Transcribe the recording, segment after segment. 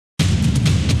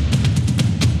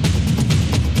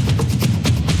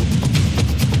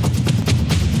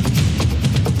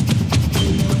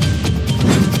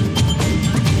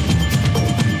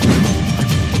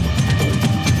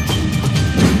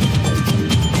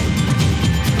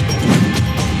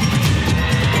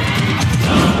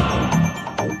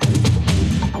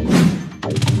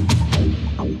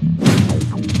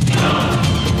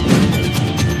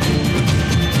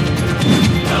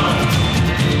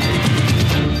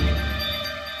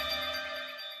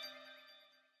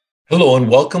Hello and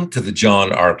welcome to the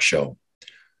John Ark Show.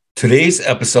 Today's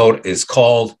episode is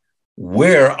called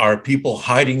Where Are People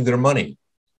Hiding Their Money?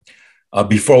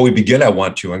 Before we begin, I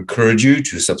want to encourage you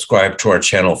to subscribe to our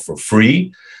channel for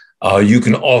free. You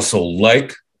can also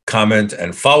like, comment,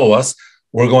 and follow us.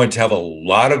 We're going to have a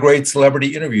lot of great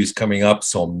celebrity interviews coming up,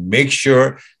 so make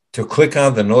sure to click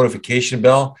on the notification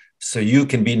bell so you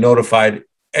can be notified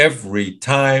every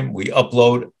time we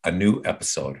upload a new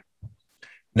episode.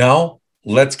 Now,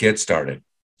 let's get started.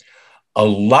 A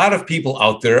lot of people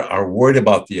out there are worried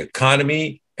about the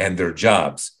economy and their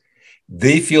jobs.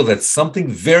 They feel that something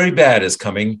very bad is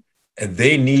coming and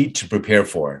they need to prepare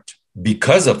for it.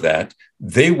 Because of that,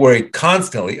 they worry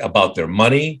constantly about their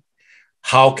money.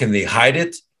 How can they hide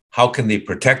it? How can they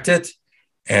protect it?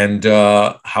 And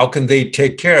how can they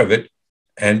take care of it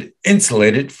and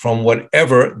insulate it from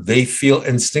whatever they feel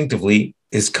instinctively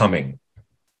is coming?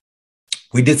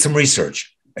 We did some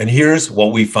research. And here's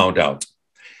what we found out.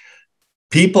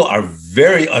 People are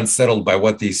very unsettled by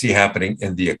what they see happening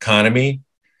in the economy,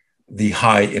 the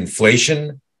high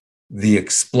inflation, the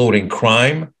exploding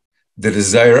crime, the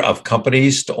desire of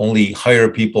companies to only hire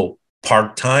people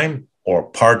part-time or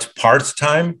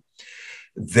part-time.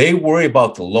 They worry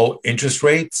about the low interest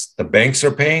rates the banks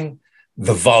are paying,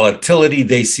 the volatility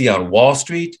they see on Wall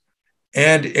Street,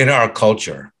 and in our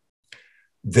culture.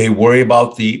 They worry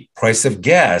about the price of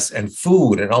gas and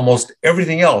food and almost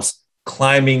everything else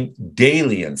climbing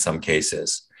daily in some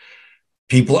cases.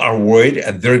 People are worried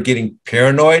and they're getting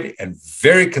paranoid and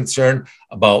very concerned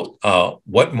about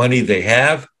what money they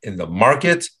have in the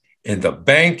market, in the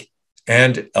bank,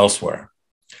 and elsewhere.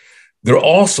 They're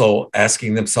also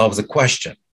asking themselves a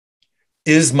question.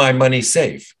 Is my money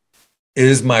safe?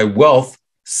 Is my wealth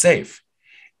safe?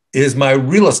 Is my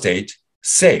real estate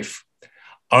safe?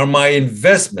 Are my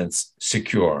investments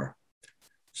secure?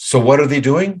 So what are they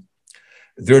doing?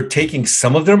 They're taking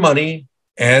some of their money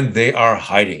and they are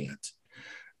hiding it.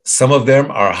 Some of them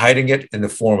are hiding it in the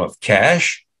form of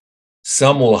cash.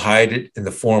 Some will hide it in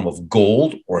the form of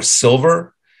gold or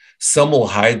silver. Some will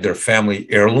hide their family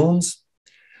heirlooms.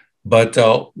 But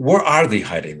where are they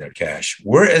hiding their cash?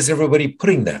 Where is everybody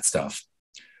putting that stuff?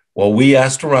 Well, we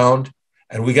asked around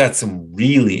and we got some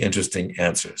really interesting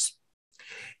answers.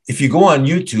 If you go on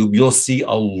YouTube, you'll see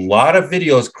a lot of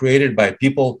videos created by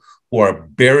people who are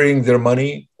burying their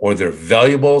money or their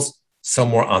valuables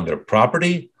somewhere on their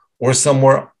property or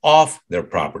somewhere off their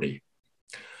property.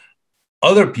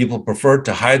 Other people prefer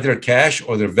to hide their cash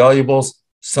or their valuables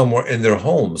somewhere in their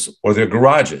homes or their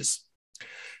garages.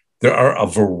 There are a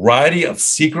variety of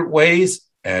secret ways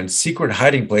and secret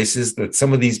hiding places that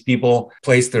some of these people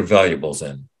place their valuables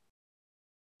in.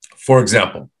 For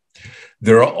example,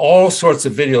 there are all sorts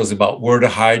of videos about where to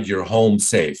hide your home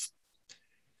safe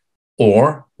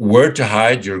or where to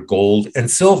hide your gold and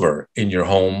silver in your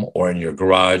home or in your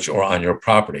garage or on your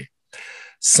property.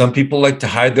 Some people like to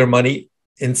hide their money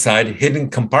inside hidden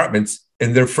compartments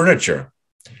in their furniture.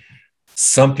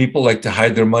 Some people like to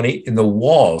hide their money in the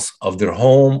walls of their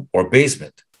home or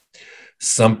basement.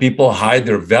 Some people hide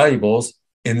their valuables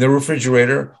in the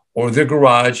refrigerator or their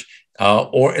garage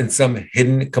or in some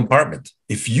hidden compartment.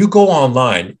 If you go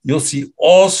online, you'll see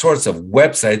all sorts of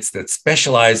websites that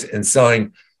specialize in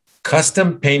selling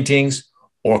custom paintings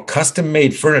or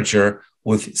custom-made furniture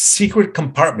with secret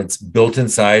compartments built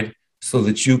inside so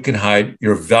that you can hide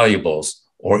your valuables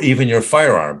or even your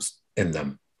firearms in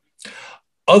them.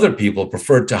 Other people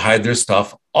prefer to hide their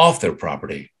stuff off their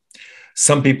property.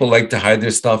 Some people like to hide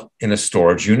their stuff in a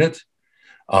storage unit.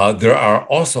 There are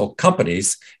also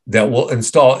companies that will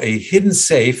install a hidden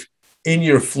safe in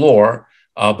your floor,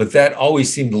 but that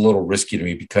always seemed a little risky to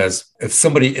me because if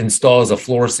somebody installs a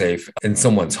floor safe in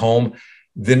someone's home,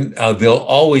 then they'll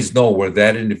always know where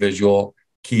that individual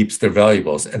keeps their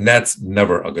valuables, and that's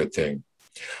never a good thing.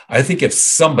 I think if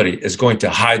somebody is going to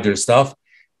hide their stuff,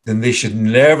 then they should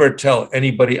never tell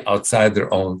anybody outside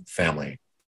their own family.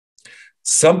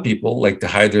 Some people like to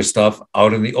hide their stuff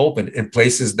out in the open in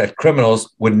places that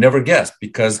criminals would never guess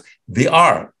because they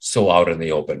are so out in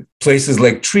the open. Places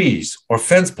like trees or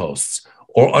fence posts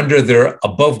or under their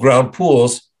above ground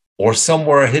pools or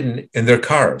somewhere hidden in their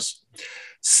cars.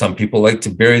 Some people like to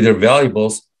bury their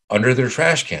valuables under their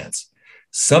trash cans.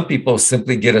 Some people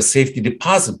simply get a safety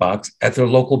deposit box at their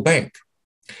local bank.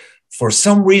 For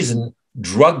some reason,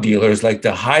 drug dealers like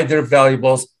to hide their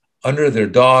valuables under their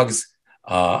dog's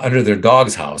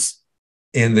house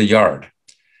in the yard.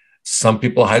 Some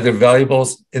people hide their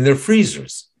valuables in their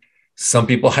freezers. Some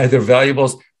people hide their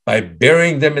valuables by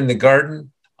burying them in the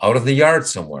garden out in the yard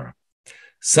somewhere.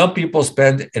 Some people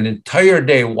spend an entire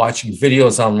day watching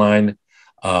videos online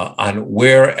on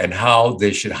where and how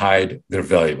they should hide their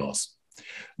valuables.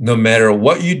 No matter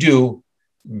what you do,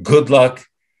 good luck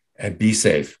and be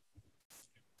safe.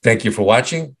 Thank you for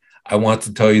watching. I want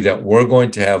to tell you that we're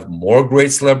going to have more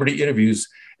great celebrity interviews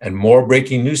and more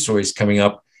breaking news stories coming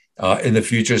up in the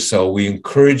future. So we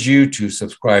encourage you to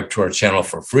subscribe to our channel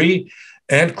for free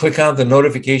and click on the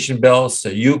notification bell so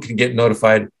you can get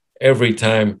notified every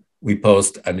time we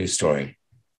post a new story.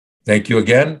 Thank you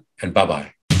again, and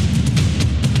bye-bye.